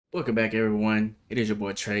Welcome back, everyone. It is your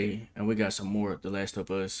boy Trey, and we got some more of The Last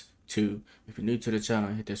of Us 2. If you're new to the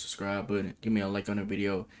channel, hit that subscribe button, give me a like on the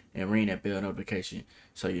video, and ring that bell notification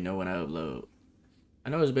so you know when I upload. I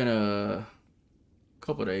know it's been a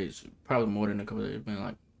couple days, probably more than a couple days. It's been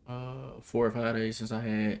like 4 or 5 days since I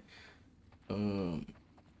had um,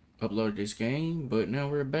 uploaded this game, but now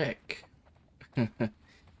we're back.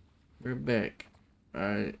 We're back.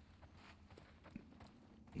 Alright,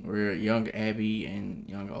 we're young Abby and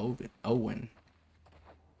young Owen.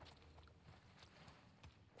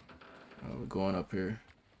 We're going up here.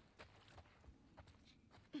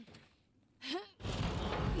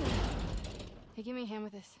 Hey, give me a hand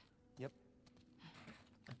with this. Yep.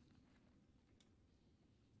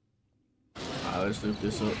 Alright, let's lift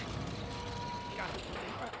this up.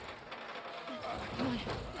 Come on.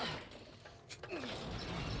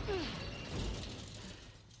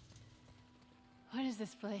 What is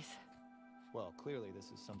this place? Well, clearly this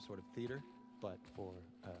is some sort of theater, but for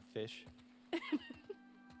fish.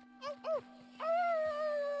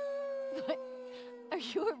 What? Are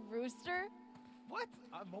you a rooster? What?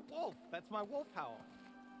 I'm a wolf. That's my wolf howl.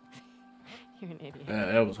 You're an idiot.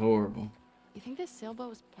 That was horrible. You think this sailboat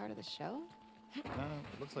was part of the show? It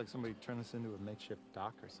looks like somebody turned this into a makeshift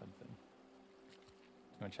dock or something.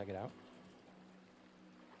 You want to check it out?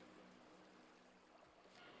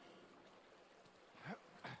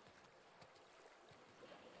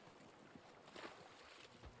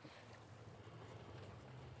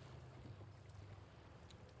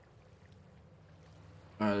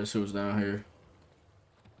 Alright, let's see what's down here.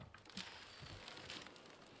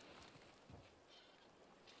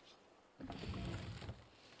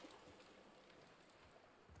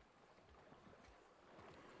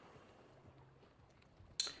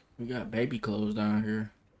 We got baby clothes down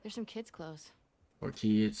here. There's some kids' clothes. For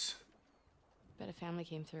kids. Bet a family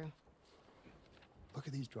came through. Look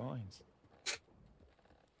at these drawings.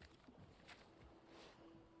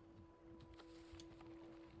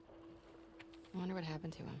 I wonder what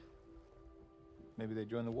happened to him. Maybe they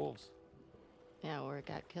joined the wolves. Yeah, or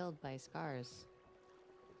got killed by scars.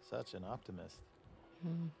 Such an optimist.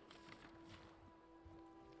 Hmm.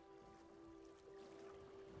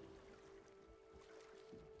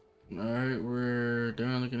 Alright, we're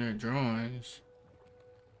done looking at drawings.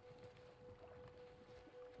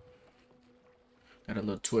 Got a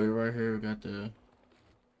little toy right here. We got the...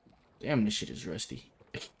 Damn, this shit is rusty.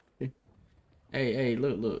 Hey,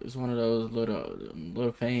 look. It's one of those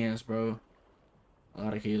little fans, bro. A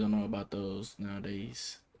lot of kids don't know about those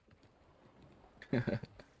nowadays. Alright,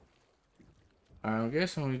 I'm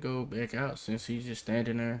guessing we go back out since he's just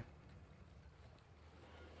standing there.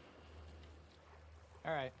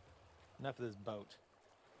 All right. Enough of this boat.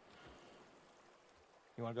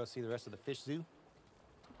 You want to go see the rest of the fish zoo?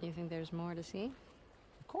 You think there's more to see?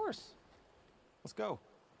 Of course. Let's go.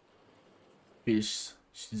 Fish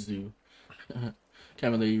zoo.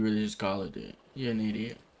 Can't believe you really just call it that. You're an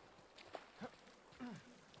idiot.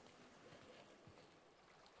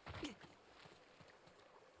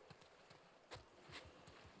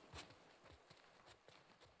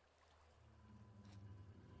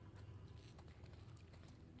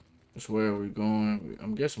 That's where we're going.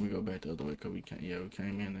 I'm guessing we go back the other way because we can't. Yeah, we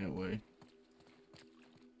came in that way.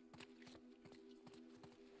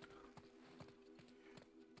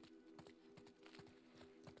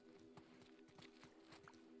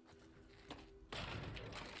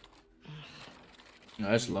 No,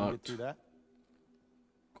 that's You can get locked. through that?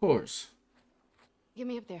 Of course. Get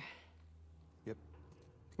me up there. Yep.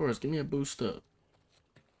 Of course. Give me a boost up.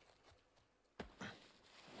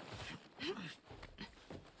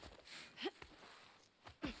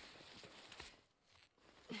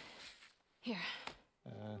 Here.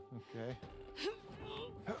 Okay.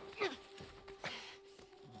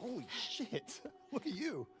 Holy shit! Look at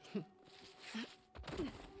you.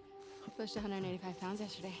 Pushed 185 pounds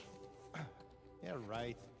yesterday. Yeah,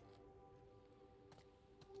 right.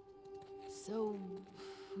 So,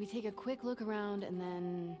 we take a quick look around and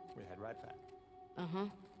then... We head right back. Uh-huh.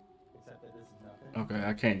 Except that this is nothing. Okay,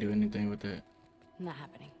 I can't do anything with that. Not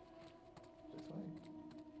happening. Just wait.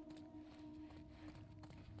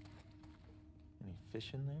 Any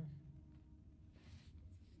fish in there?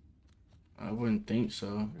 I wouldn't think so.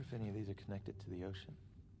 I wonder if any of these are connected to the ocean.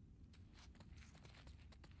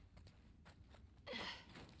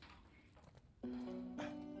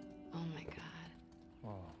 Oh my god.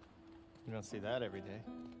 Oh, you don't see that every day.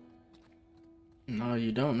 No,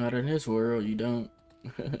 you don't. Not in this world. You don't.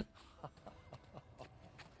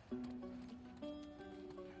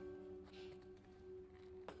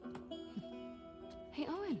 Hey,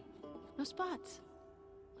 Owen. No spots.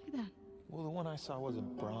 Look at that. Well, the one I saw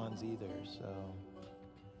wasn't bronze either, so...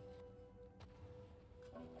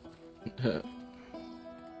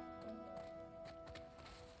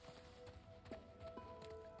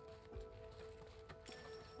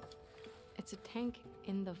 It's a tank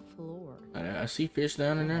in the floor. I see fish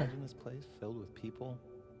down in there. Imagine this place filled with people.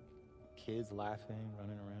 Kids laughing,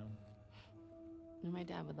 running around. My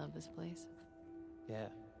dad would love this place. Yeah.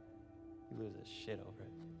 He loses his shit over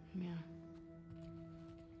it. Yeah.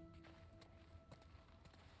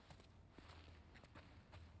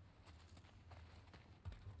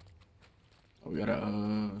 We got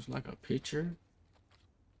a, it's like a picture.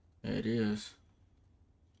 Yeah, it is.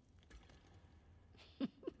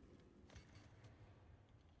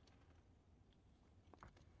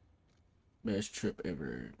 Best trip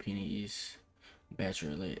ever. Penny's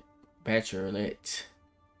bachelorette. Bachelorette.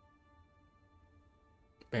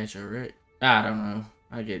 I don't know.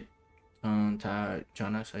 I get tired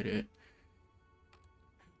trying to say that.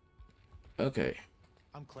 Okay.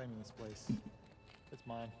 I'm claiming this place. It's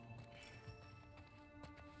mine.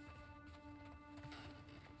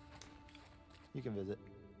 You can visit.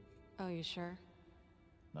 Oh, you sure?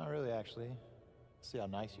 Not really, actually. See how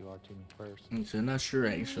nice you are to me first. He said, not sure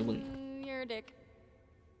actually. You're a dick.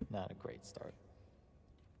 Not a great start.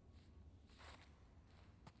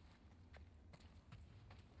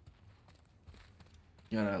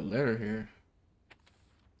 Got a letter here.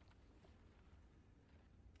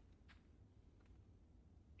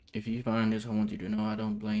 If you find this, I want you to know I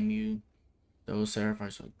don't blame you. Those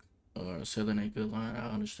sacrifices are selling a good line.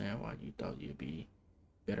 I understand why you thought you'd be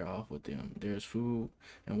better off with them. There's food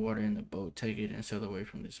and water in the boat. Take it and sail away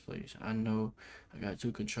from this place. I know I got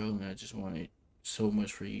too controlling. I just wanted so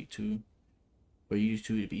much for you two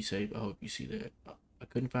to be safe. I hope you see that. I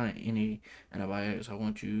couldn't find any antibiotics. I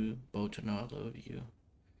want you both to know I love you.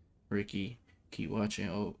 Ricky, keep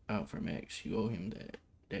watching out for Max. You owe him that.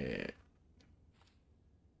 Dad.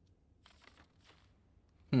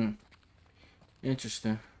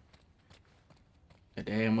 Interesting. The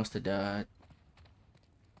dad must have died.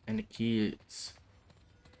 And the kids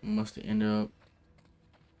must have ended up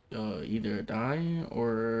either dying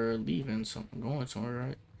or leaving something, going somewhere,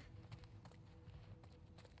 right?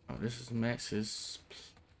 Oh, this is Max's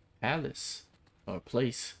palace or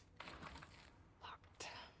place. Locked.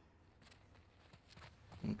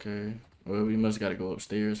 Okay. Well, we must gotta go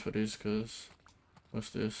upstairs for this, cause what's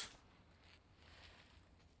this?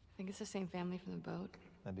 I think it's the same family from the boat.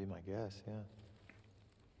 That'd be my guess, yeah.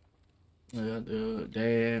 The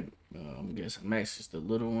dad. I'm guessing Max is the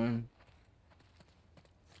little one.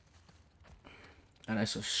 And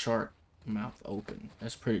that's a shark mouth open.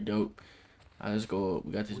 That's pretty dope. Let's go up.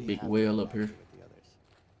 We got this big whale up here. With the others.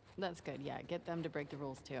 That's good, yeah. Get them to break the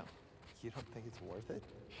rules, too. You don't think it's worth it?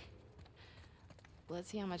 Let's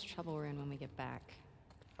see how much trouble we're in when we get back.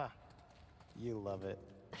 Ha. You love it.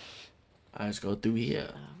 Let's go through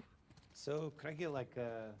here. So, could I get like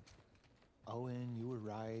a... Owen, you were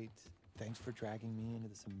right. Thanks for dragging me into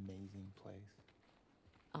this amazing place.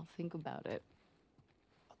 I'll think about it.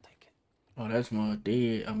 I'll take it. Oh, that's my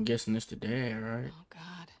dad. I'm guessing it's the dad, right? Oh,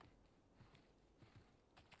 God.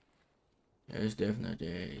 Yeah, it's definitely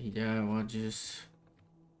dad. He died while just...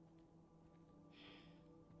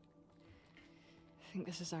 I think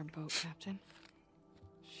this is our boat, Captain.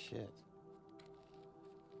 Shit.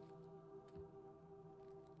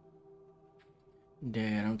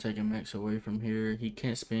 Dad, I'm taking Max away from here. He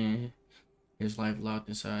can't spend his life locked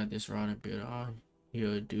inside this rotten building. All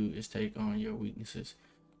he'll do is take on your weaknesses.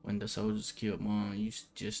 When the soldiers killed Mom, you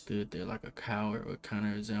just stood there like a coward. What kind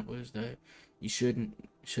of example is that? You should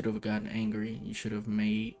have gotten angry. You should have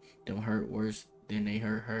made them hurt worse than they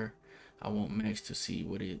hurt her. I want Max to see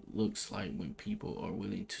what it looks like when people are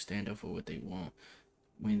willing to stand up for what they want,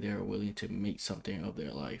 when they're willing to make something of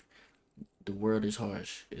their life. The world is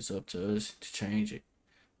harsh. It's up to us to change it.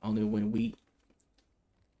 Only when weak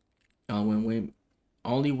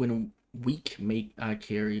make I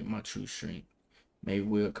carry my true strength. Maybe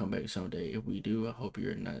we'll come back someday. If we do, I hope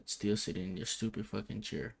you're not still sitting in your stupid fucking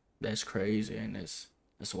chair. That's crazy, and that's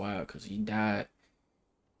wild, because he died.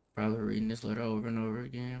 Probably reading this letter over and over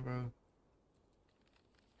again, bro.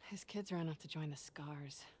 His kids ran off to join the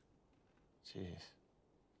Scars. Jeez.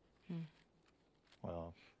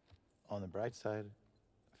 Well, on the bright side,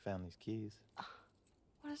 I found these keys.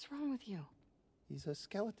 What is wrong with you? He's a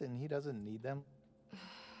skeleton. He doesn't need them.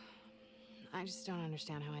 I just don't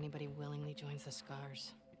understand how anybody willingly joins the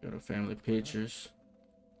Scars. Got a family pictures.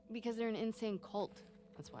 Because they're an insane cult.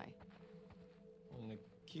 That's why. In the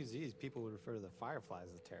QZs, people would refer to the Fireflies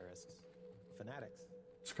as terrorists. Fanatics.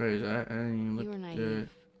 It's crazy. I didn't even look You were at naive. that.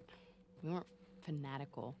 We weren't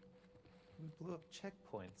fanatical. We blew up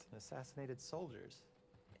checkpoints and assassinated soldiers.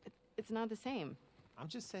 It's not the same. I'm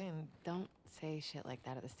just saying. Don't say shit like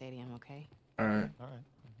that at the stadium, okay? All right. All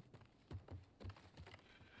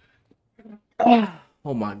right.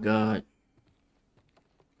 Oh my god.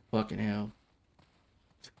 Fucking hell.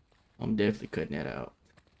 I'm definitely cutting that out.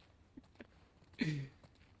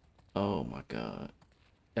 Oh my god.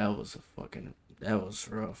 That was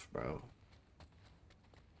rough, bro.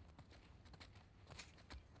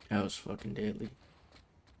 That was fucking deadly.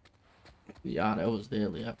 Yeah, that was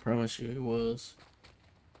deadly. I promise you it was.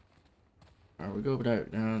 Alright, we go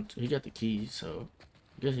back down. He got the keys, so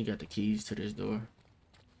I guess he got the keys to this door.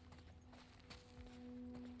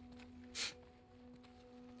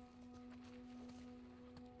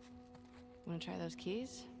 Wanna try those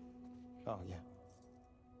keys? Oh yeah.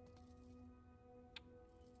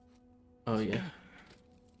 Oh yeah.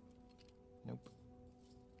 Nope.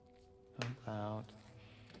 How about?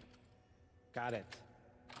 Got it.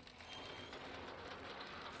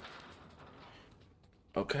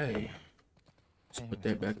 Okay. Let's Dang, put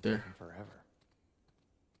this that back must have there. taken forever.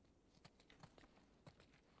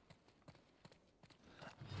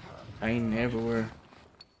 I ain't everywhere.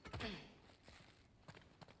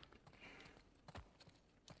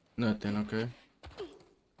 Nothing, okay.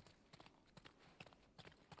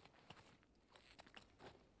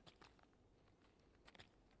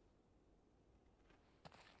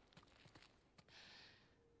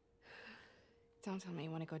 Don't tell me you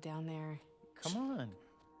want to go down there. Come on.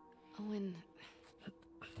 Owen,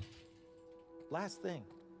 Last thing.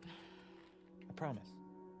 I promise.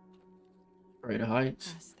 Greater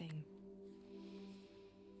Heights. last thing.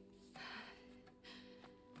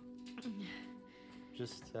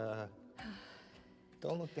 Just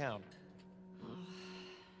don't look down.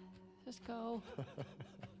 Just go.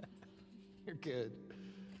 You're good.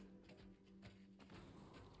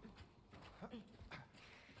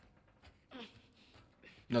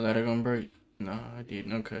 No ladder gonna break. No, I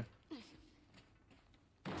didn't. Okay.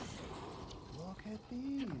 Look at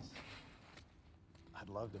these. I'd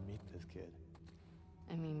love to meet this kid.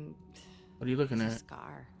 I mean, What are you looking it's a at?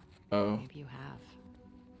 scar. Oh, Maybe you have.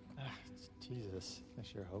 Jesus, I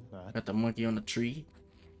sure hope not. got the monkey on the tree.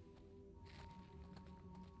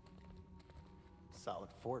 Solid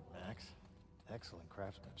fort, Max. Excellent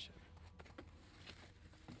craftsmanship.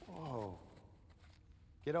 Whoa.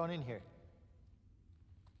 Get on in here.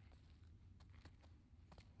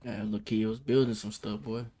 Yeah, look, he was building some stuff,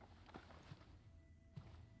 boy.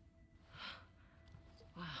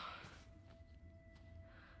 Wow.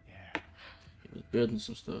 Yeah. He was building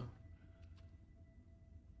some stuff.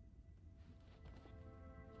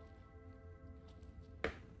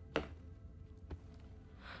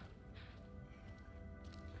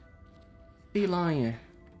 Sea lion.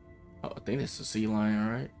 Oh, I think that's a sea lion,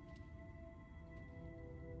 right?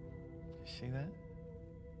 You see that?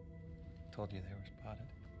 Told you they were spotted.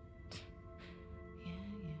 Yeah,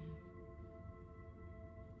 yeah.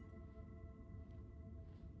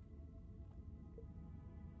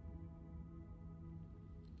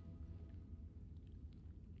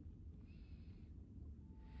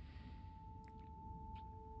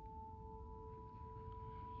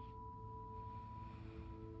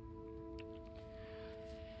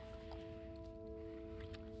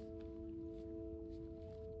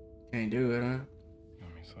 Can't do it, huh? You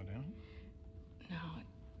want me to slow down? No.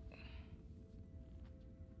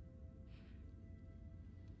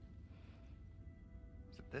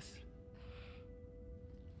 Is it this?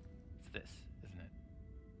 It's this, isn't it?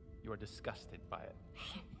 You are disgusted by it.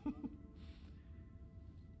 Come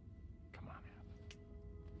on, Ab.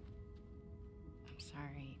 I'm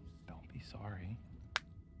sorry. Don't be sorry.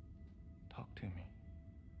 Talk to me.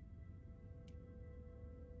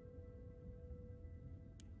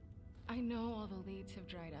 I know all the leads have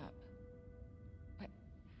dried up. But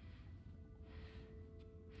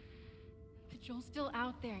Joel's still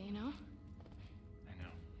out there, you know? I know.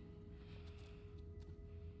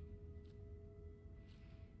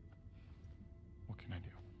 What can I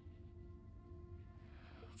do?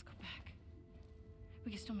 Let's go back.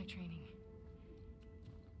 We can still make training.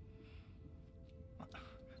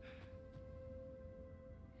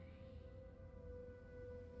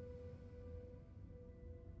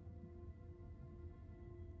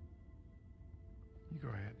 You go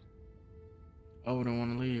ahead. I wouldn't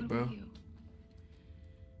want to leave, What bro. about you?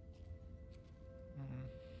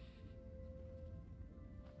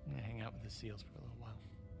 I'm gonna hang out with the seals for a little while.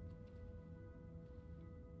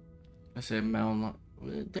 I said mountain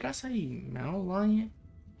lion. Did I say mountain lion?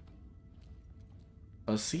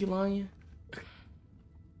 A sea lion?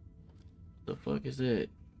 The fuck is that?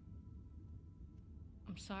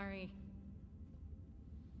 I'm sorry.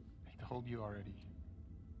 told you already.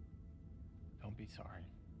 Don't be sorry.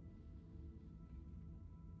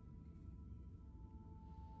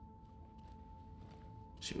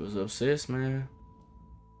 She was obsessed, man.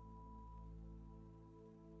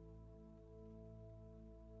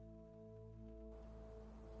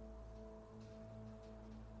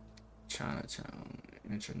 Chinatown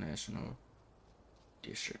International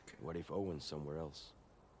District. What if Owen's somewhere else?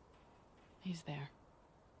 He's there.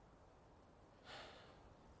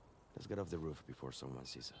 Let's get off the roof before someone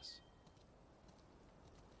sees us.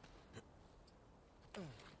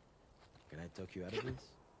 Can I talk you out of this?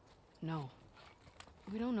 No.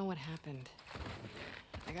 We don't know what happened.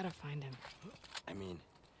 I gotta find him. I mean,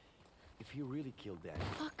 if he really killed Danny...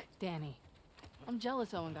 Fuck Danny. I'm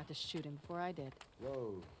jealous Owen got to shoot him before I did.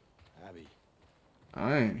 Whoa, Abby.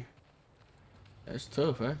 Alright. That's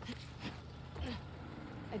tough, eh?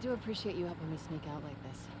 I do appreciate you helping me sneak out like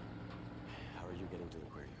this. How are you getting to the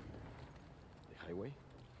aquarium? The highway?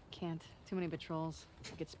 Can't. Too many patrols.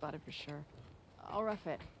 I get spotted for sure. I'll rough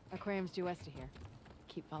it. Aquarium's due west of here.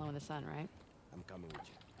 Keep following the sun, right? I'm coming with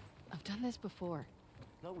you. I've done this before.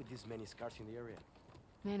 Not with this many scars in the area.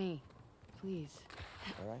 Manny, please.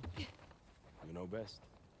 All right? You know best.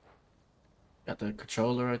 Got the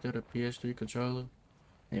controller right there, the PS3 controller.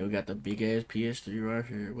 And we got the big ass PS3 right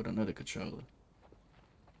here with another controller.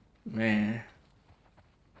 Man.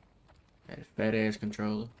 That fat ass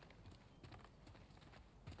controller.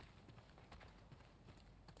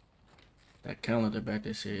 That calendar back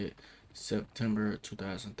there said September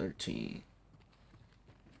 2013.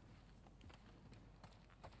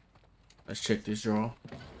 Let's check this drawer.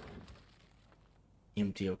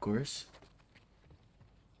 Empty, of course.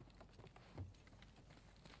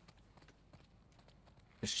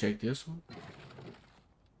 Let's check this one.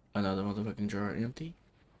 Another motherfucking drawer empty.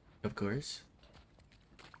 Of course.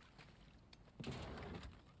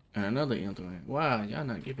 And another empty one. Wow, y'all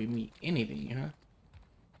not giving me anything, huh?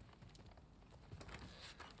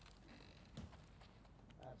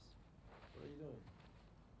 What are you doing?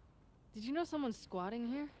 Did you know someone's squatting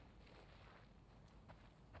here?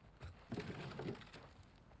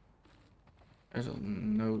 There's a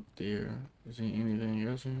note there. Is there anything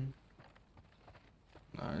else in here?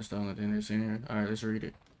 Nah, that's the only thing that's in here. Alright, let's read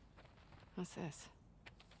it. What's this?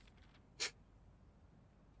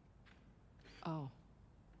 Oh.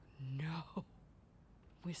 No.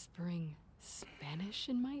 Whispering Spanish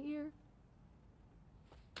in my ear?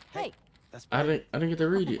 Hey! That's I didn't get to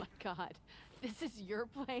read Oh it. my god. This is your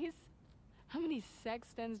place? How many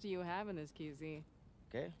sextons do you have in this QZ?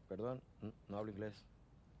 ¿Qué? Perdón, no hablo inglés.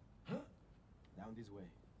 Down this way.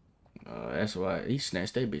 That's why he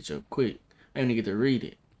snatched that bitch up quick. I didn't even get to read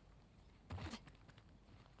it.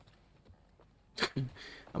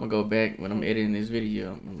 I'm gonna go back when I'm editing this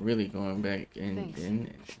video. I'm really going back and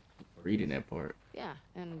reading that part. Yeah,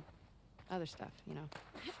 and other stuff, you know.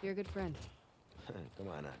 You're a good friend. Come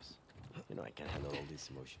on, Abs. You know I can't handle all this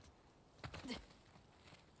emotion.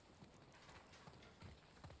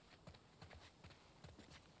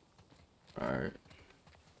 Alright.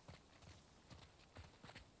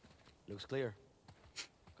 Looks clear.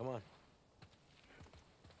 Come on.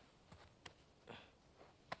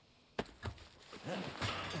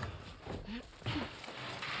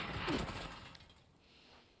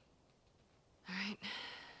 All right.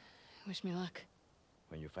 Wish me luck.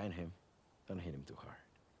 When you find him, don't hit him too hard.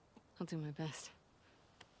 I'll do my best.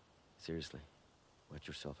 Seriously, watch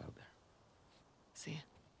yourself out there. See ya.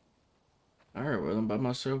 Alright, well, I'm by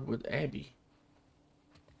myself with Abby.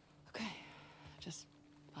 Okay. Just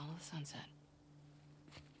follow the sunset.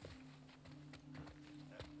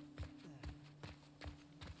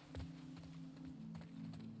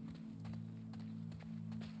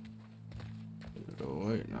 Oh,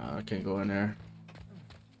 wait, nah, I can't go in there.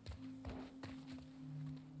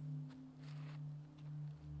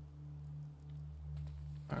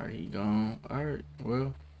 Alright, he gone. Alright,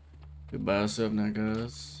 well, we by ourselves now,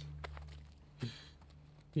 guys.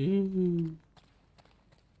 This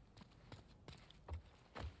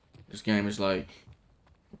game is like,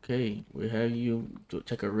 okay, we'll have you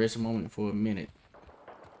take a rest moment for a minute.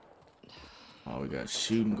 Oh, we got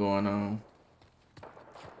shooting going on.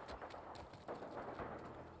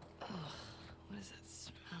 What is that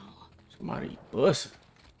smell? Somebody busting.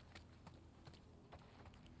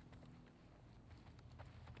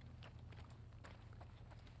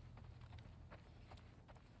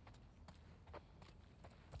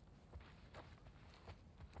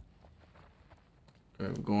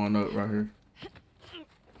 Okay, we're going up right here.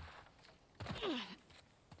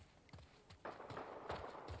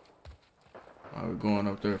 We're going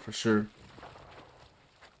up there for sure.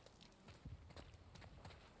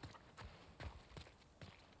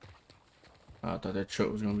 I thought that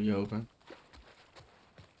truck was gonna be open.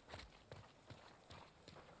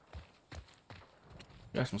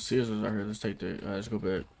 Got some scissors out here. Let's take that. Let's go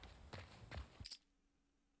back.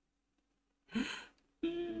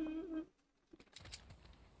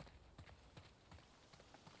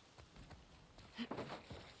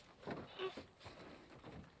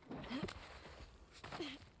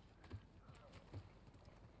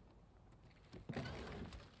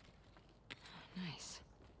 Nice.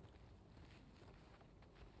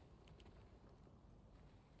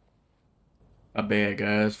 My bad,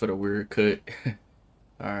 guys, for the weird cut.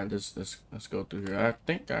 All right, let's go through here. I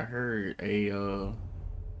think I heard a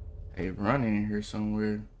run in here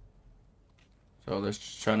somewhere. So let's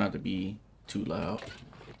just try not to be too loud.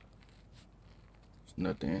 There's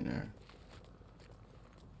nothing in there.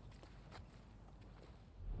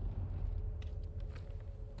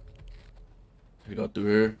 We go through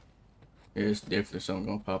here. Yeah, it's definitely something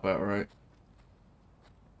gonna pop out, right?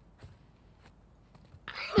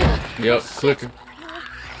 Yep, clicker.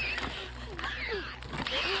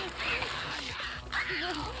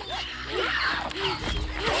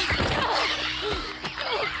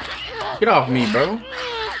 Get off me, bro.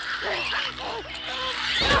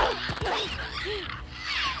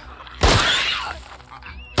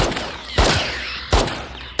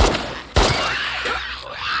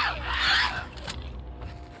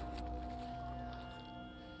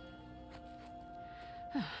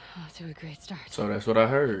 Off to a great start. So that's what I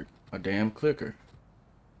heard. A damn clicker.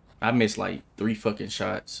 I missed like 3 fucking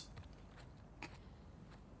shots.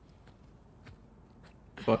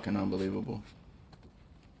 Fucking unbelievable.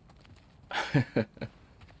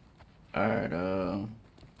 Alright, let's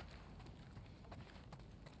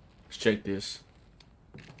check this.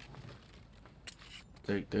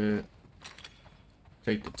 Take that.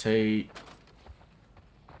 Take the tape.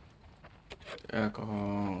 The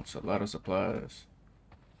alcohol. It's a lot of supplies.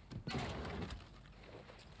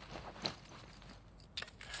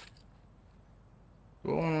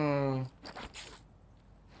 I'm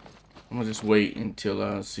gonna just wait until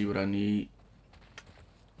I see what I need.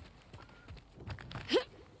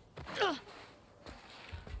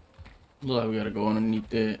 Look like we gotta go underneath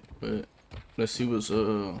that, but let's see what's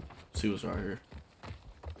right here.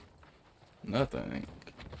 Nothing.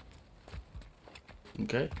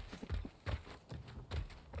 Okay.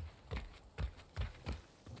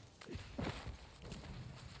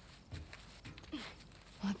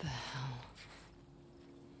 What the hell?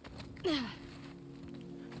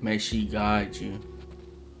 May she guide you.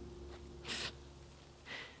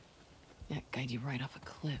 Yeah, guide you right off a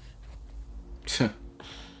cliff.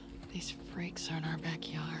 These freaks are in our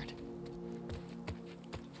backyard.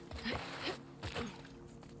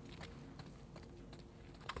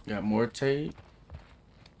 Got more tape.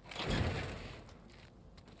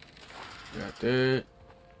 Got that.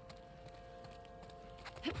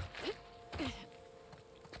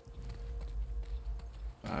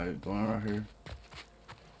 Alright, going right here.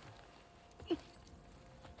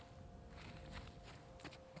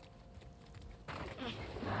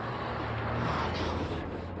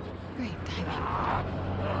 Great timing.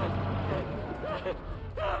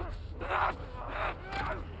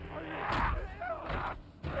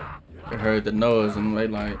 They heard the noise and they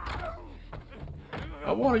like,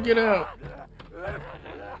 I want to get out.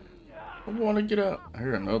 I want to get out. I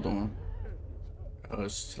hear another one. Oh,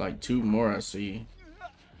 it's like 2 more I see.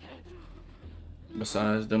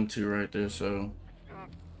 Besides them 2 right there, so.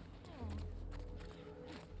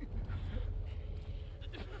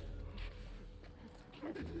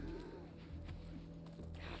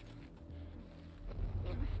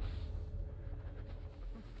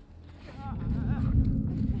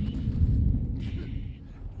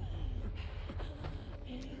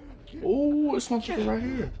 Oh, it's something right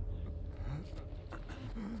here.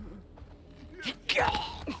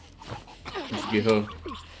 Let's get her.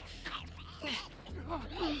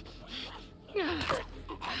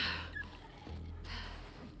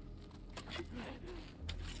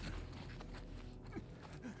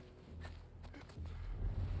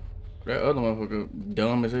 That other motherfucker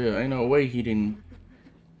dumb as hell. Ain't no way he didn't.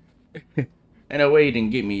 Ain't no way he didn't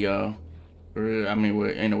get me, y'all. For real. I mean,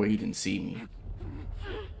 ain't no way he didn't see me.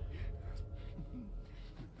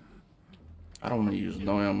 I don't want to use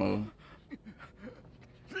no ammo.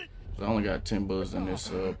 I only got 10 bullets in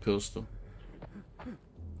this pistol.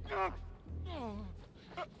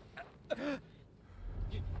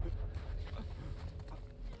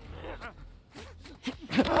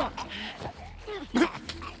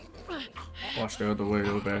 Watch the other way,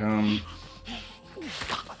 go back home.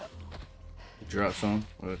 Drop some.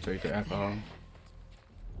 We'll take the alcohol.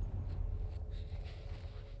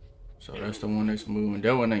 So that's the one that's moving.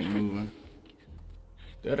 That one ain't moving.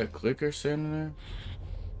 That a clicker sitting there?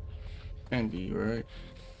 Can't be, right?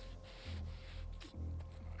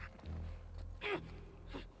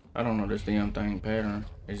 I don't know this damn thing pattern.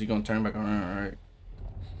 Is he gonna turn back around, right?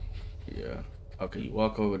 Yeah. Okay, you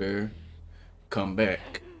walk over there, come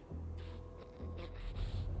back.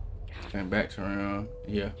 And back around.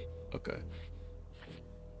 Yeah. Okay.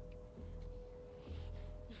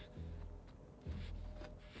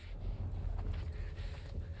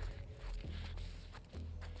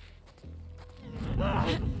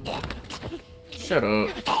 Shut up.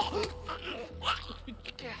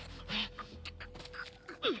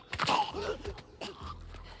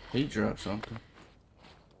 He dropped something.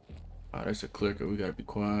 Oh, that's a clicker. We gotta be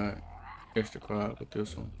quiet. Extra quiet with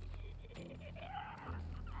this one.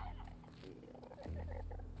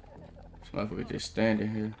 It's not if we just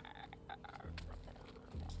standing here.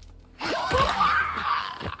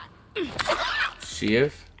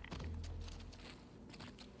 Shift.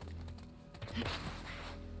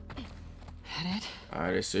 That it?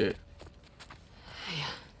 Alright, that's it. Yeah,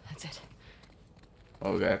 that's it.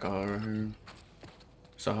 Oh, we got alcohol right here.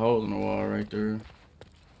 It's a hole in the wall right there.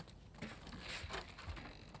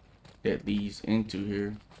 That leads into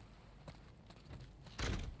here.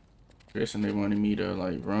 Guessing they wanted me to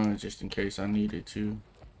like run just in case I needed to.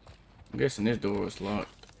 I'm guessing this door is locked.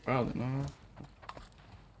 Probably not.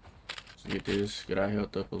 Let's get this, get our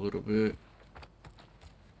health up a little bit.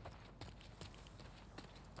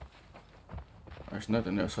 There's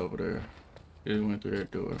nothing else over there. Just went through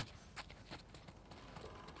that door.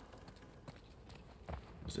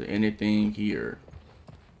 Is there anything here?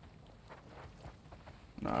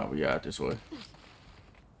 Nah, we out this way.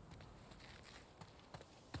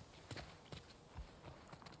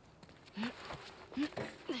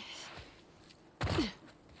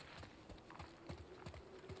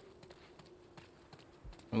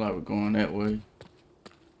 Look like we're going that way.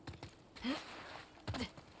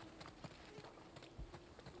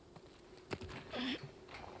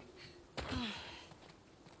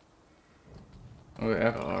 Oh,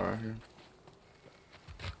 alcohol right here.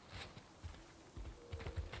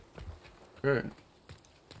 Good.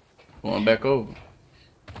 Going back over.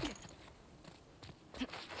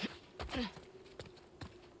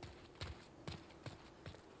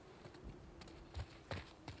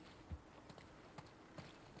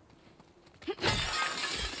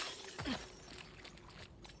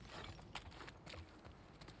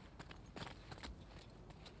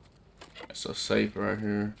 It's a safe right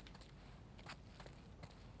here.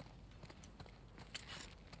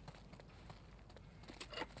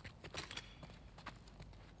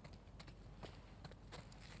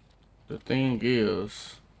 The thing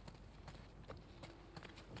is,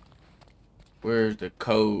 where's the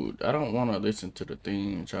code? I don't want to listen to the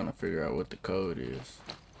thing trying to figure out what the code is.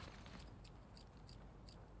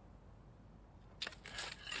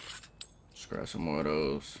 Let's grab some more of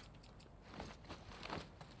those.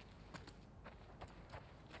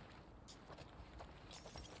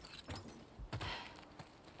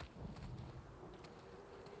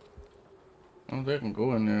 Oh, they can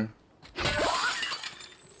go in there.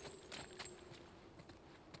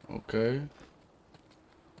 Okay.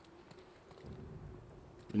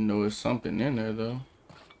 You know, there's something in there though.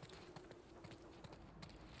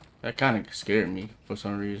 That kind of scared me for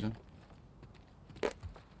some reason. I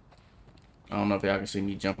don't know if y'all can see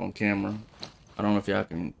me jump on camera. I don't know if y'all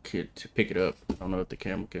can pick it up. I don't know if the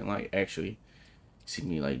camera can like actually see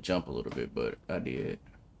me like jump a little bit, but I did.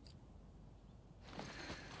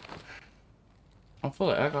 I'm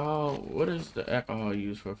full of alcohol. What is the alcohol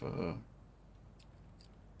used for her?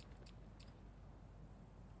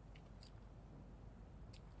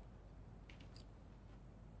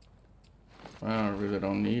 I really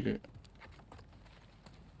don't need it.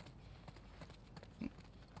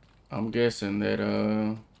 I'm guessing that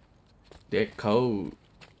that code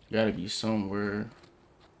gotta be somewhere.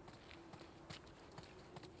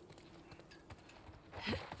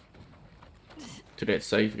 To that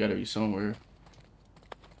safe gotta be somewhere.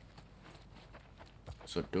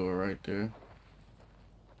 There's a door right there.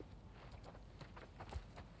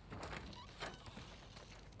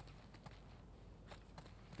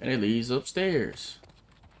 And it leads upstairs.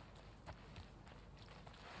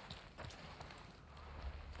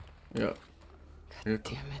 Yep. God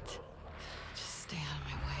damn it. Just stay out of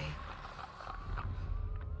my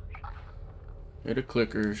way. Here the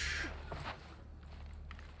clickers.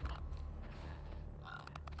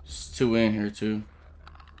 There's two in here too.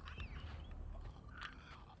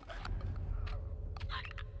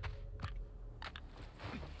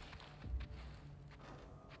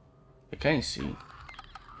 I can't see.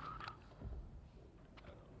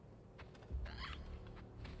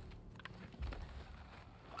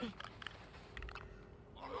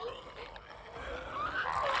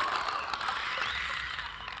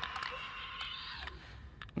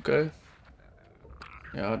 Okay.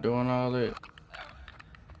 Y'all doing all that.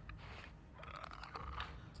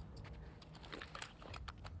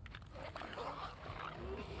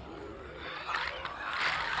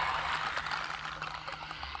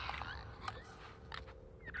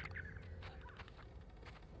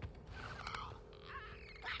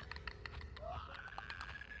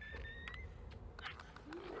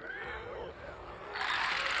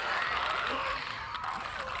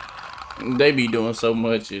 They be doing so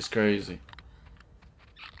much, it's crazy.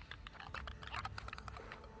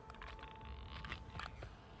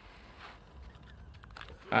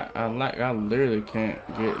 I literally can't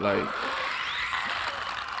get like,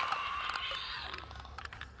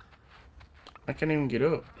 I can't even get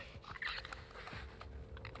up.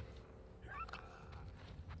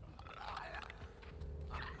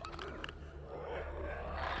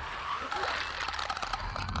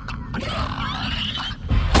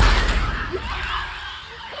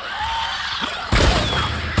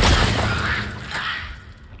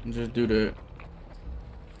 Just do that.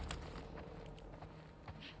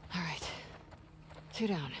 All right. 2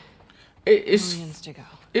 down. It's Millions to go.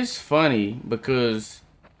 it's funny because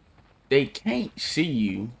they can't see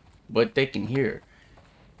you, but they can hear.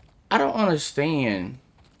 I don't understand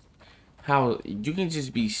how you can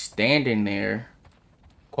just be standing there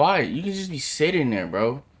quiet. You can just be sitting there,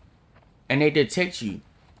 bro, and they detect you.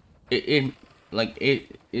 It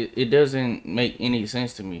doesn't make any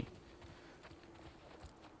sense to me.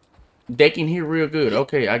 They can hear real good.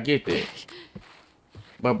 Okay, I get that.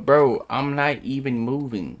 But bro, I'm not even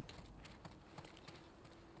moving.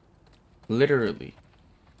 Literally.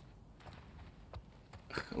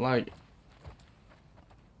 Like,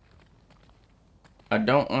 I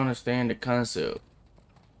don't understand the concept.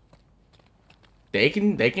 They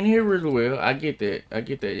can hear really well. I get that. I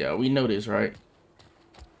get that, y'all. We know this, right?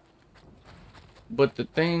 But the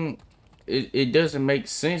thing, it doesn't make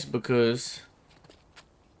sense because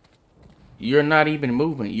you're not even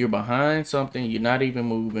moving. You're behind something. You're not even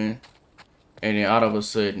moving. And then all of a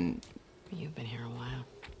sudden, You've been here a while.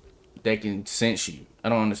 they can sense you. I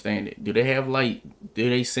don't understand it. Do they have like, do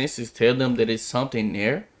they senses tell them that it's something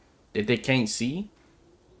there that they can't see?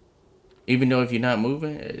 Even though if you're not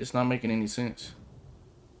moving, it's not making any sense.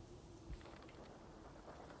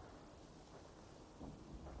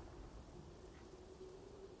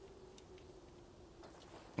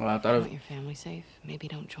 Well, I thought it was, Want your family safe? Maybe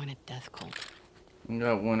don't join a death cult. you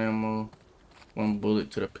got one ammo, one bullet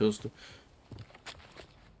to the pistol.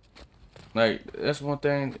 Like, that's one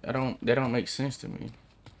thing that don't make sense to me.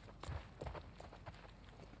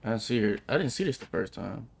 I didn't see this the first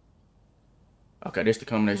time. Okay, this the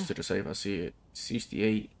combination to the safe. I see it.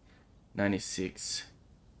 68, 96,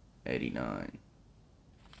 89.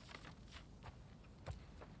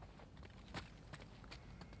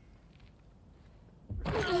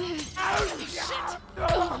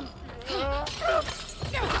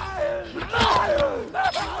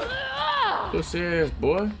 Pussy ass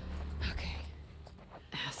boy. Okay.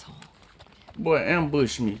 Asshole. Boy,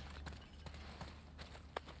 ambush me.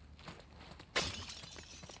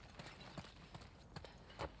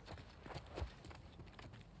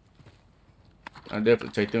 I definitely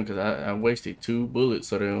take them because I wasted 2 bullets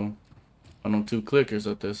so them on them 2 clickers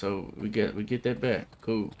up there, so we get that back.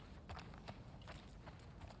 Cool.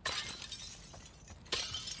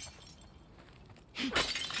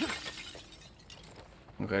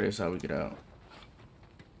 Okay, that's how we get out.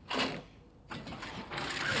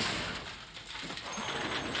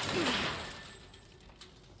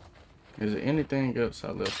 Is there anything else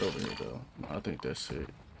I left over here though? No, I think that's it.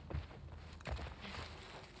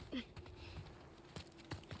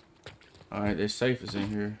 Alright, this safe is in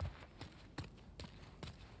here.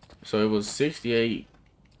 So it was 68,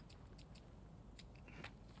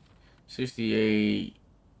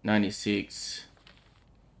 96,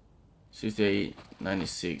 68,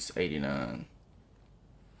 96, 89.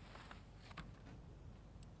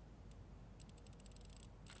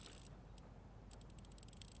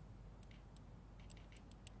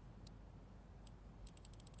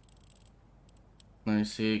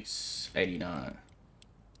 $96.89.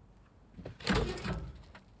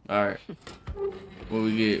 All right. What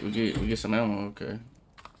we get? We get some ammo. Okay.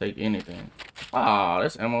 Take anything. Ah,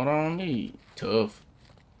 that's ammo I don't need. Tough.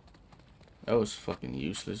 That was fucking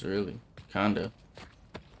useless, really. Kinda.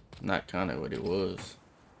 Not kinda, what it was.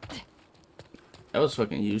 That was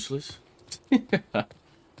fucking useless. Alright,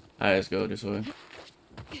 let's go this way.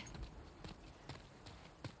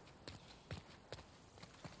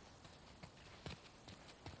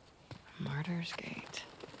 Martyr's Gate.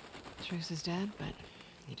 Truce is dead, but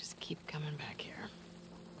you just keep coming back here.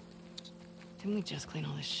 Didn't we just clean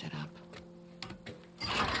all this shit up?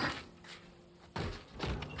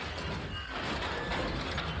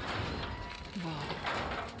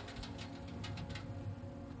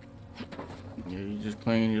 Yeah, you just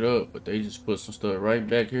clean it up, but they just put some stuff right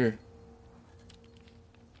back here.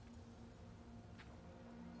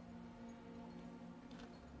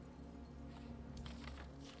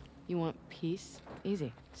 You want peace?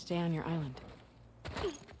 Easy. Stay on your island.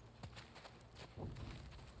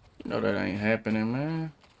 You know that ain't happening,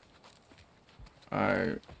 man.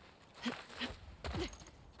 Alright.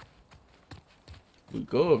 We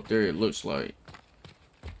go up there, it looks like.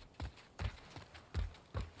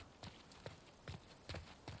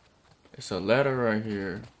 It's a ladder right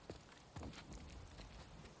here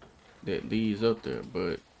that leads up there,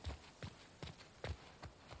 but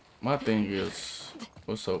my thing is,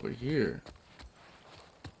 what's over here?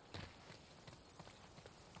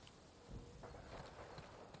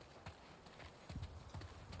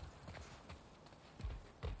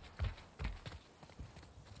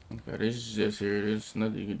 Okay, this is just here. There's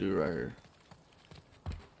nothing you can do right here.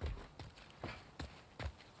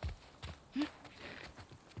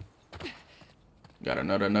 Got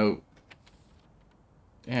another note.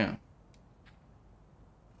 Damn.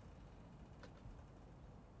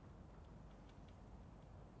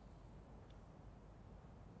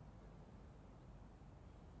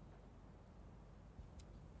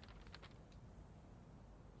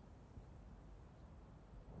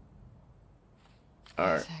 All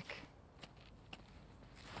right. Sick.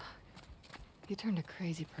 You turned a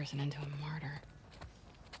crazy person into a martyr.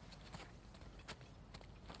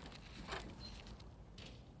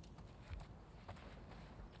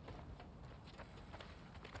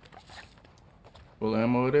 Full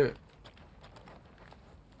ammo with it.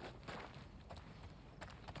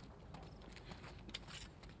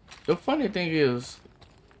 The funny thing is,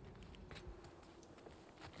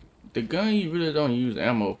 the gun you really don't use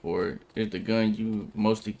ammo for is the gun you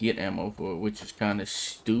mostly get ammo for, which is kind of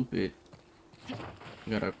stupid. You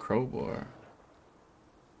got a crowbar.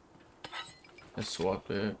 Let's swap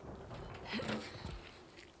that.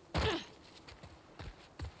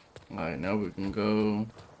 Alright, now we can go.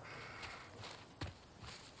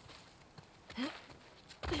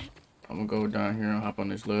 I'm gonna go down here and hop on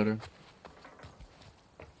this ladder.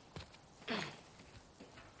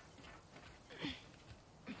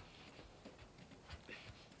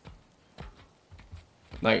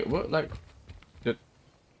 Like, what, like, the,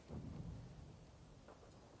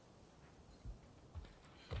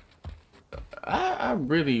 I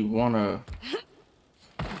really wanna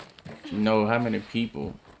know how many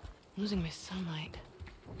people Losing my sunlight.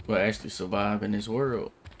 will actually survive in this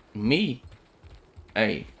world. Me,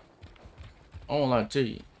 hey, I won't lie to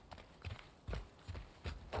you.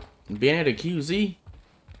 Being at a QZ,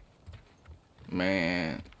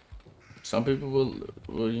 man, some people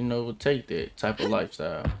will you know, will take that type of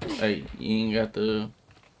lifestyle. Hey, you ain't got to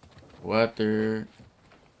go out there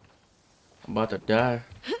about to die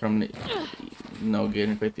from the, you know,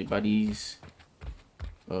 getting infected by these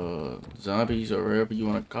zombies or whatever you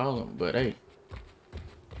want to call them. But hey,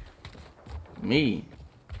 me,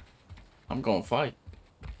 I'm gonna fight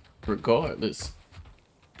regardless.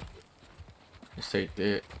 Let's take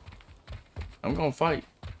that. I'm gonna fight.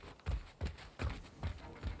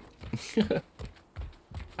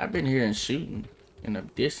 I've been hearing shooting in the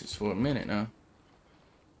distance for a minute now.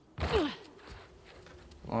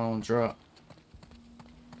 Long drop.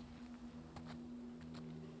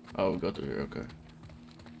 Oh, we go through here, okay.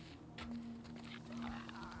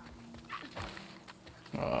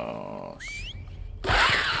 Oh, shit. Check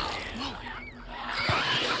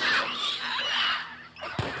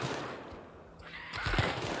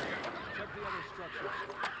the other structures.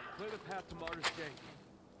 Clear the path to Martyr's Gate.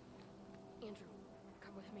 Andrew,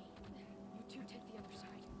 come with me. You two take the other side.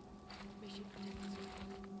 Mission protect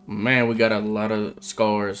us. Man, we got a lot of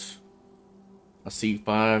scars. I see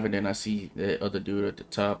 5, and then I see that other dude at the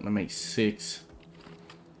top. That makes 6.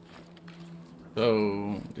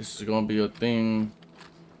 So this is gonna be a thing.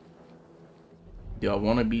 Do I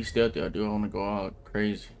want to be stealthy or do I want to go out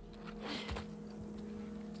crazy?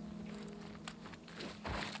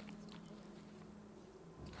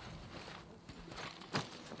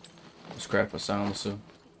 Let's craft a silencer.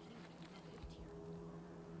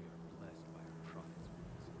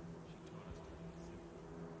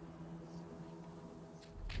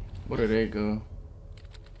 Where did they go?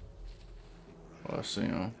 Oh, I see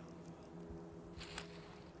him.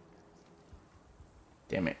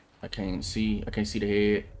 Damn it. I can't even see. I can't see the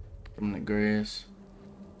head from the grass.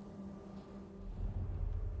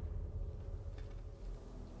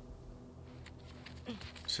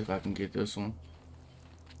 It's see if I can get this one.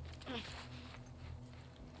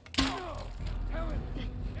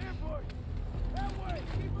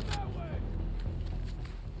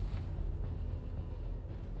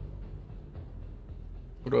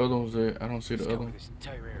 What the other one's there? I don't see the other one. This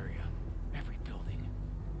entire area, every building.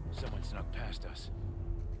 Someone snuck past us.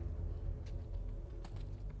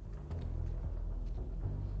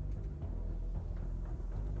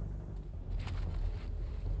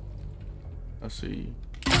 I see.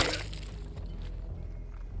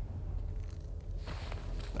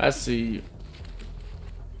 I see.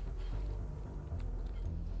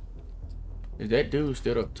 Is that dude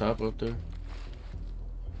still up top up there?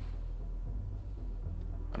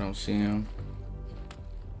 I don't see him.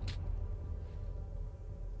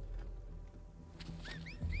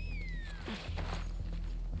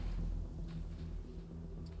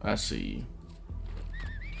 I see you.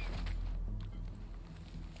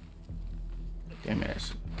 Damn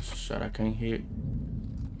it, that's a shot I can't hit.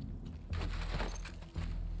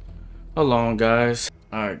 Hold on, guys.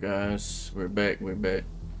 Alright, guys. We're back.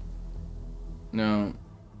 Now,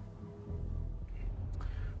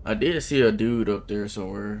 I did see a dude up there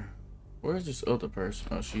somewhere. Where's this other person?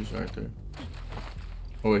 Oh, she's right there.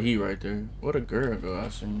 Or he right there. What a girl go I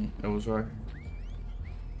seen. That was right.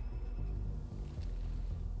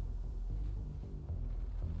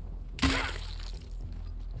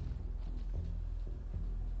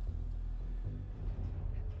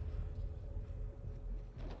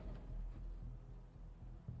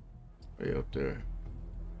 Way up there.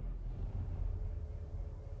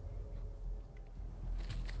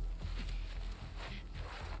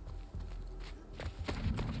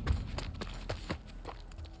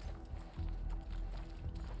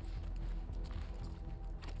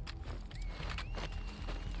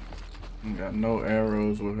 Got no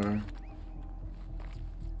arrows with her.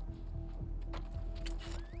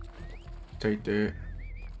 Take that.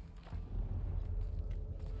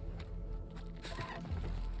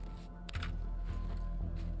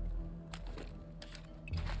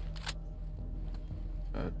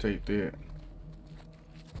 Take that.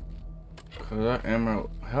 Cause our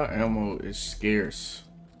ammo is scarce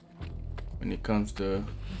when it comes to.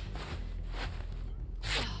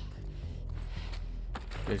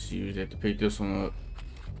 Let's use that to pick this one up.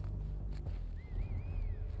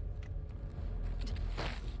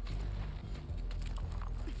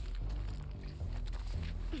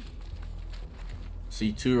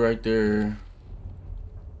 See two right there.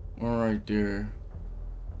 One right there.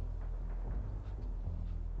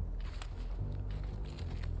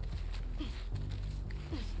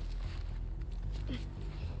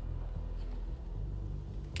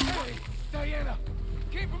 Hey, Diana!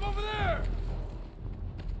 Came from over there!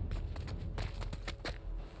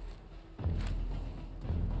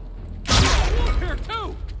 Here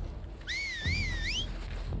too!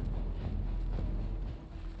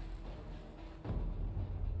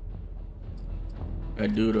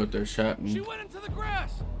 That dude up there shot me. She went into the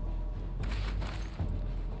grass!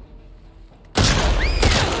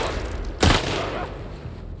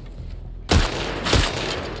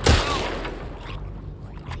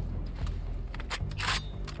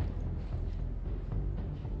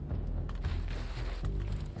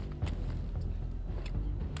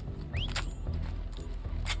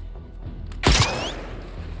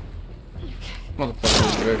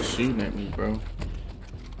 Motherfucker over there shooting at me, bro.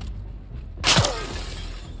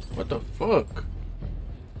 What the fuck?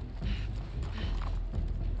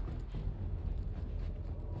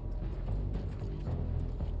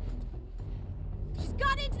 She's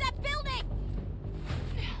got into that building!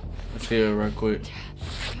 Let's heal right quick.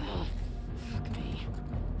 Fuck me.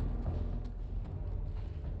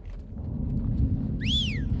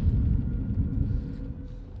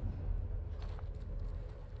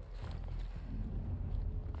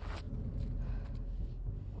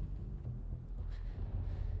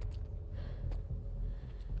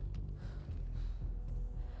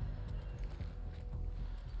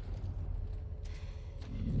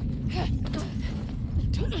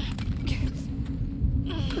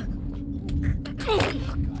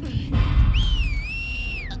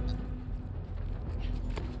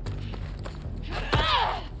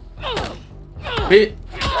 Hit.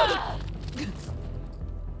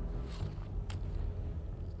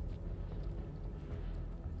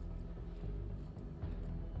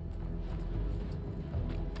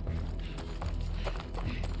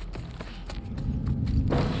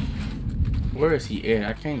 Where is he at?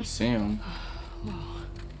 I can't see him.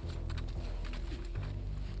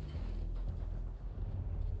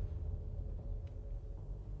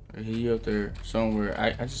 He up there somewhere.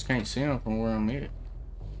 I just can't see him from where I'm at.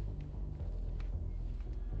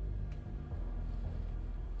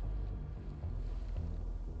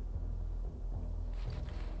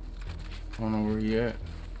 don't know where he at.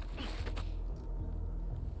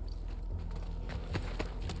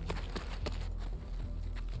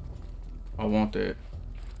 I want that.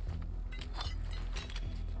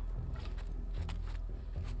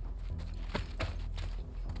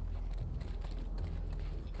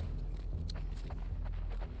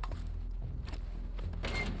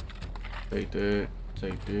 Take that.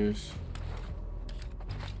 Take this.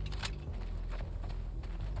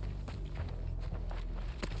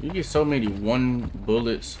 You get so many 1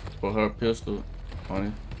 bullets for her pistol on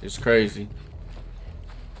it. It's crazy.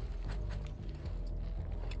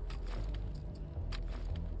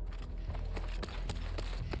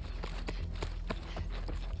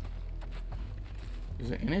 Is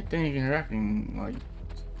there anything here I can like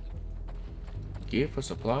get for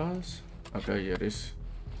supplies? Okay, yeah, this.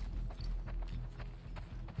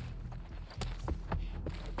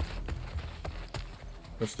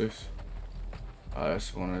 What's this? Oh,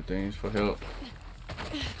 that's one of the things for help.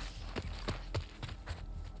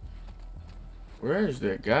 Where is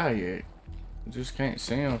that guy at? I just can't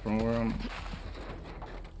see him from where I'm.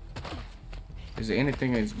 Is there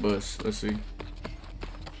anything in his bus? Let's see.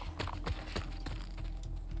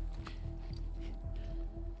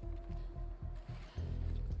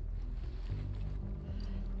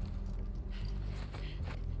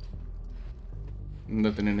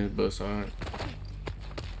 Nothing in his bus, alright.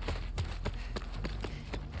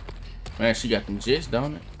 Man, she got them jets,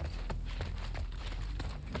 don't it?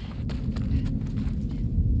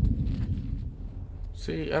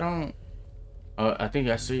 See, I don't. I think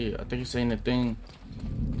I see it. I think it's saying the thing.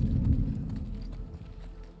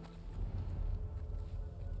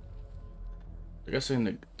 I think I seen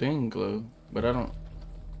the thing glow, but I don't.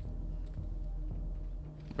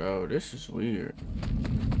 Bro, this is weird.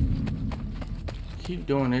 Keep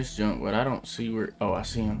doing this jump, but I don't see where. Oh, I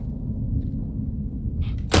see him.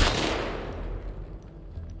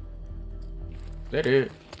 That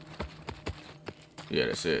it? Yeah,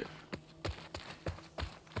 that's it.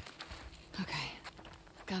 Okay.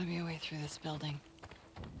 Gotta be a way through this building.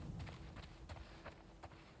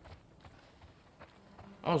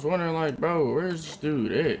 I was wondering, like, bro, where's this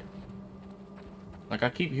dude at? Like, I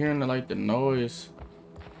keep hearing the noise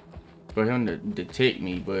for him to detect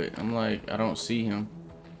me, but I'm like, I don't see him.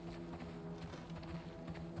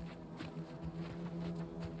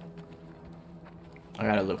 I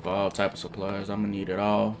gotta look for all type of supplies. I'm gonna need it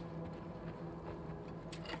all.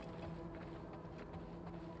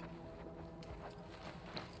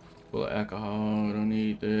 Full of alcohol. I don't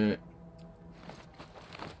need that.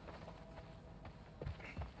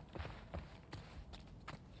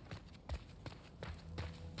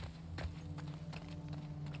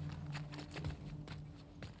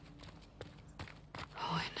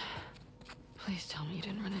 Owen, please tell me you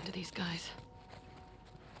didn't run into these guys.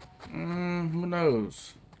 Who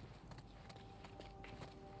knows?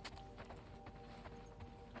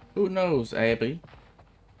 Who knows, Abby?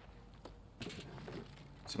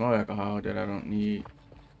 Some more alcohol that I don't need.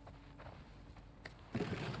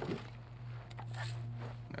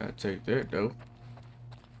 I'll take that though.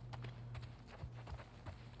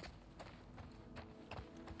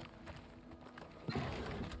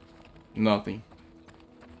 Nothing.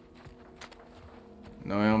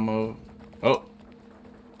 No ammo. Oh.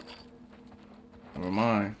 Never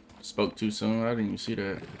mind. Spoke too soon. I didn't even see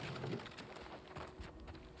that.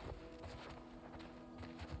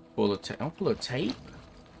 Full of tape. I'm full of tape.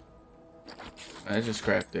 I just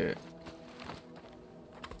scrapped that.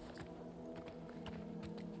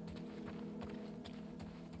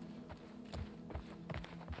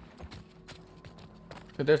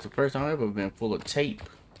 But that's the first time I've ever been full of tape.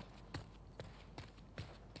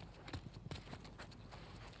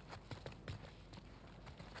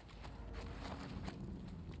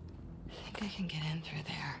 I think I can get in through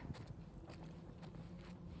there.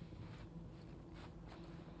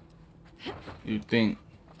 You think?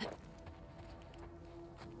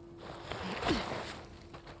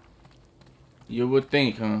 You would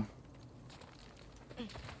think, huh?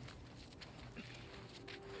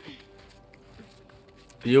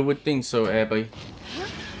 You would think so, Abby.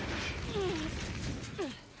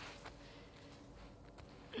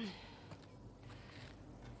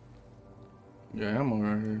 Yeah, I'm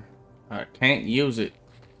over here. I can't use it.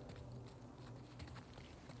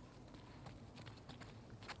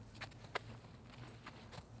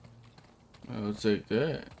 I'll take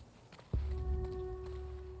that.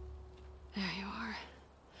 There you are.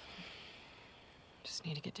 Just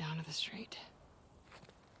need to get down to the street.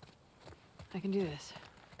 I can do this.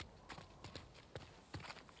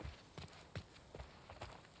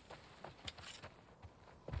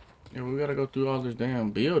 Yeah, we gotta go through all this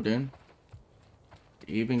damn building.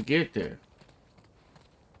 even get there.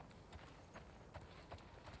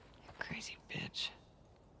 You crazy bitch.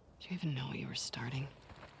 Do you even know what you were starting?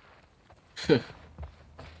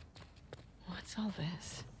 What's all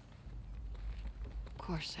this? Of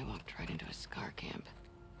course, I walked right into a scar camp.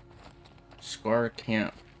 Scar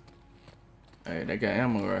camp. Hey, they got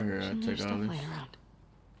ammo right here. I'll Shouldn't take there's all stuff this. laying around.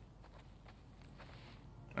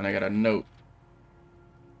 And I got a note.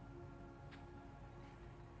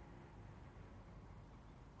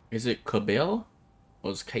 Is it Cabell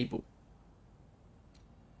or is Cable?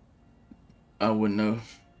 I wouldn't know.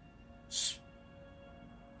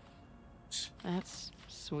 That's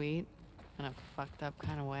sweet in a fucked up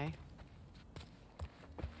kind of way.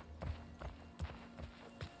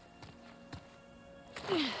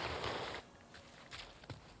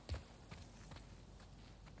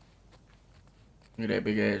 Look at that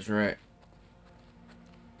big ass rat.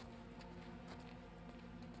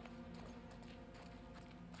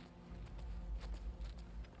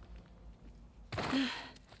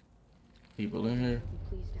 People in here.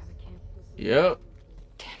 Please have a camp. Yep.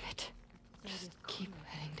 Damn it. Just keep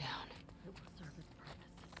heading down. It will serve its purpose.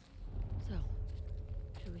 So,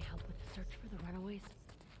 should we help with the search for the runaways?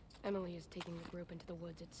 Emily is taking the group into the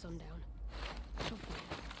woods at sundown. She'll find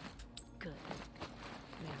them. Good.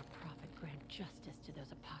 May our prophet grant justice to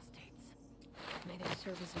those apostates. May they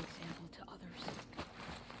serve as an example to others.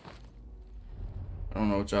 I don't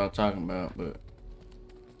know what y'all talking about, but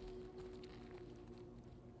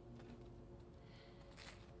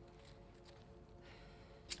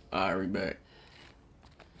alright, we back.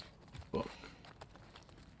 Fuck.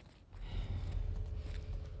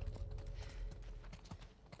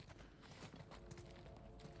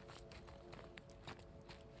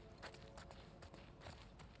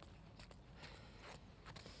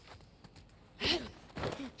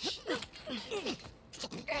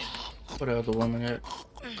 What the other woman at?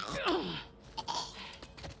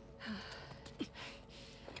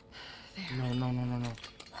 No.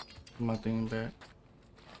 Put my thing back.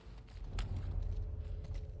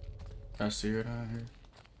 I see her down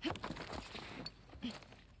here.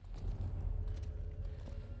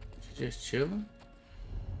 She just chilling?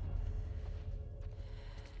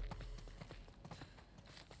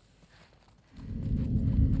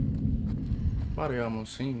 Body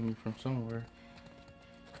almost seen me from somewhere.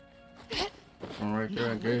 From right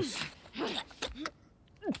there, I guess.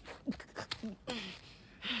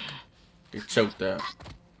 Get choked out.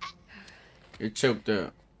 Get choked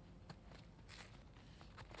out.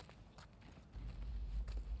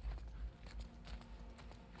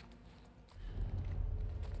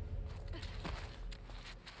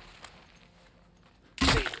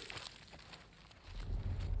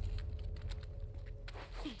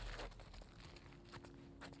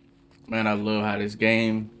 Man, I love how this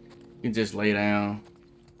game, you can just lay down.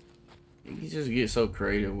 You just get so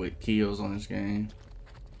creative with kills on this game.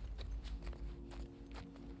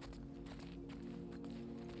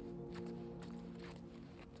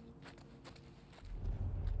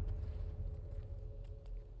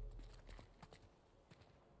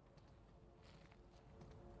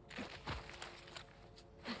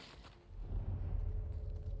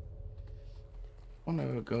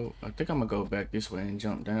 I think I'm gonna go back this way and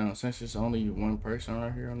jump down since it's only one person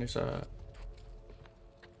right here on this side.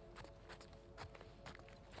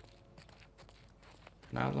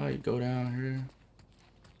 Not like go down here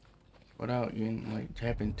without getting like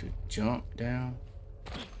having to jump down.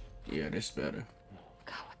 Yeah, that's better.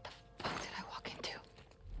 God, what the fuck did I walk into?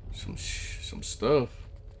 Some stuff.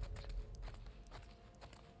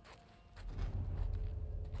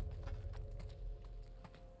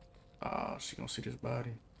 Oh, she gonna see this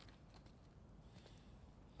body.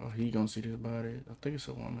 Oh, he gonna see this body. I think it's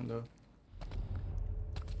a woman though.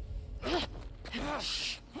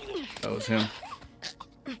 That was him.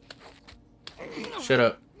 Shut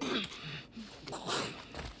up.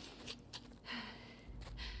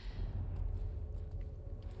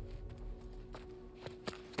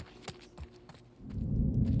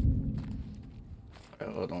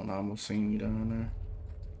 Hold on, I almost seen you down there.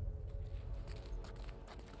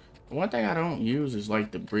 One thing I don't use is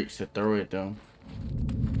like the bricks to throw at them.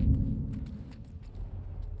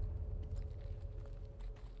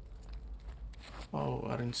 Oh,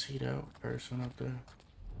 I didn't see that person up there.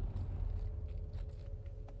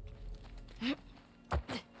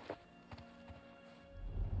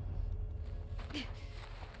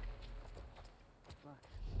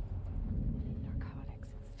 Narcotics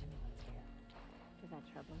and stimulants here. Does that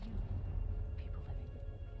trouble you? People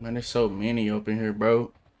living. Man, there's so many up in here,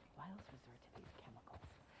 bro. Wiles resort to these chemicals.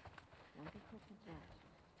 Don't be quick to judge.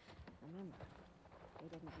 Remember, they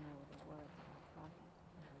didn't know the words of our prophet.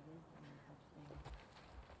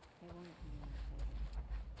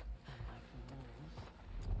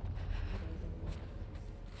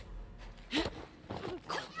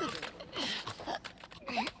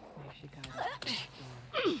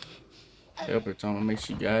 Help her, Tom. Make sure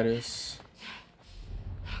she got us.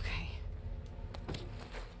 Okay.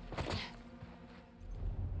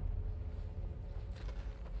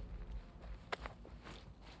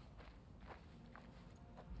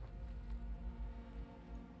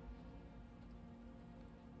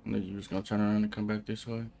 I knew you was gonna turn around and come back this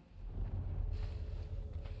way.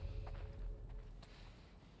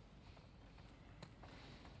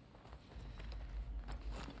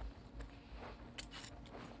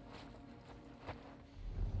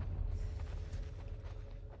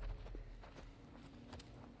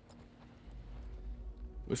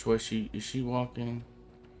 Which way is she walking?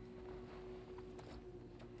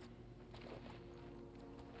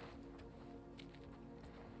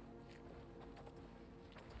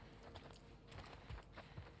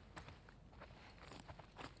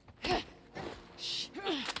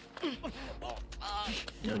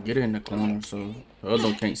 Yeah, get her in the corner so the other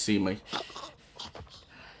one can't see me.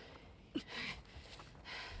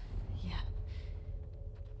 Yeah.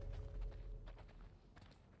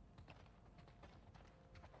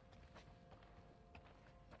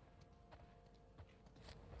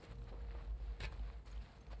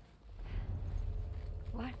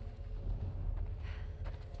 What?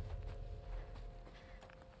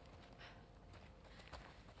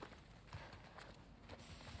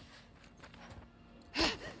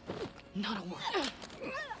 Not a word.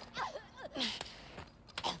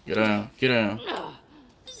 Get down, get down.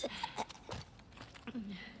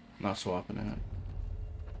 Not swapping that.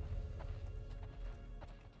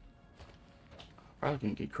 Probably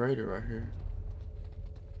can get crated right here.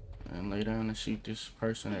 And lay down and shoot this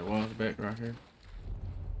person that was back right here.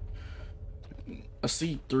 I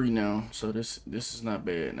see 3 now, so this is not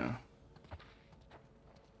bad now.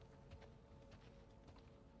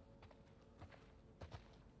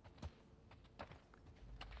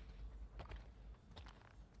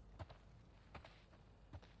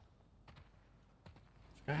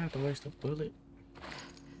 I have to waste a bullet.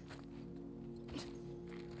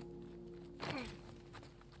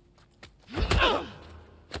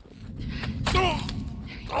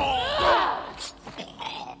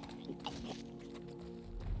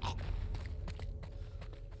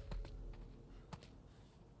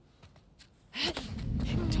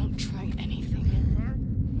 Don't try anything.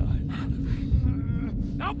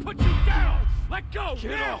 I'll put you down! Let go!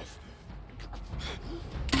 Get off!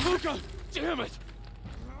 Luca! Damn it!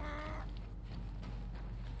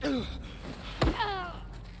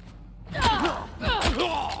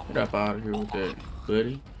 Get up out of here with that,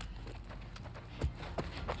 buddy.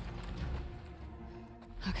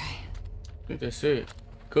 Okay. I think that's it.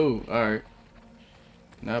 Cool. Alright.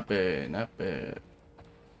 Not bad. Not bad.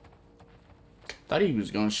 Thought he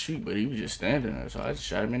was gonna shoot, but he was just standing there, so I just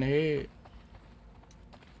shot him in the head.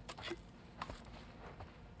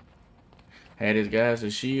 Had his guys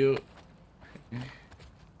a shield.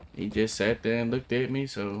 He just sat there and looked at me,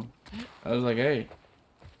 so I was like, hey,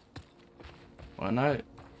 why not?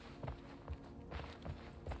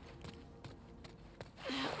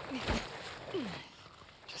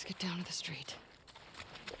 Just get down to the street.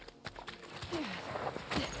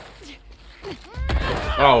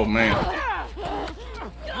 Oh, man.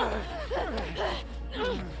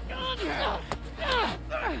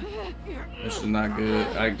 This is not good.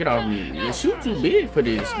 Alright, get off me. Your shoe too big for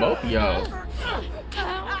this, both of y'all.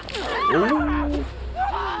 Ooh.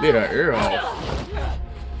 Bit her ear off.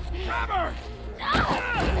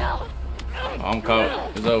 I'm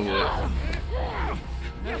caught. It's over with.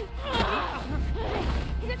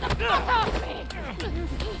 Get the fuck off me!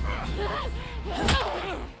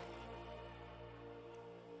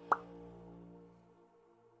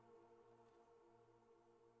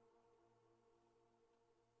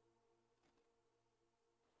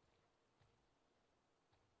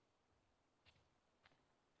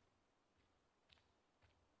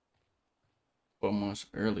 Four months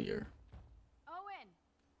earlier. Owen!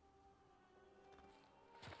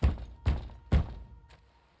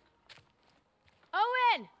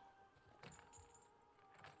 Owen!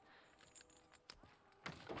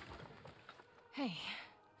 Hey.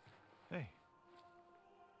 Hey.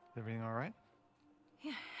 Is everything all right?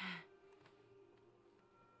 Yeah.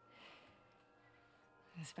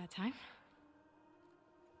 Is this about time?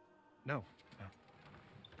 No. No.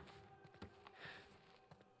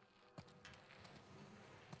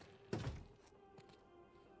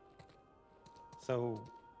 So,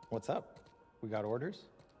 what's up? We got orders?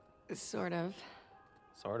 Sort of.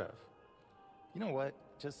 Sort of. You know what?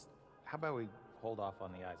 Just, how about we hold off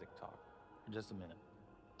on the Isaac talk for just a minute?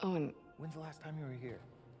 Owen, When's the last time you were here?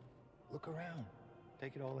 Look around.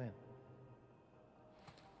 Take it all in.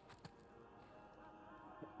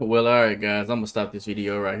 Well, alright guys, I'm gonna stop this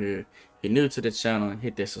video right here. If you're new to the channel,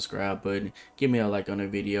 hit that subscribe button, give me a like on the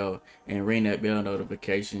video, and ring that bell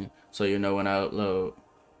notification so you know when I upload.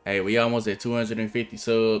 Hey, we almost at 250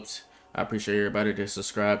 subs. I appreciate everybody that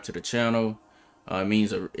subscribe to the channel. It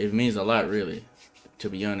means a lot, really, to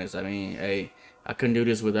be honest. I mean, hey, I couldn't do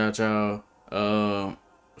this without y'all.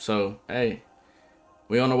 So hey,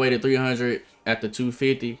 we on the way to 300 after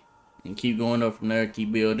 250, and keep going up from there,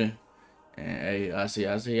 keep building. And hey, I see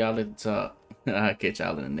y'all at the top. I'll catch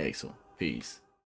y'all in the next one. Peace.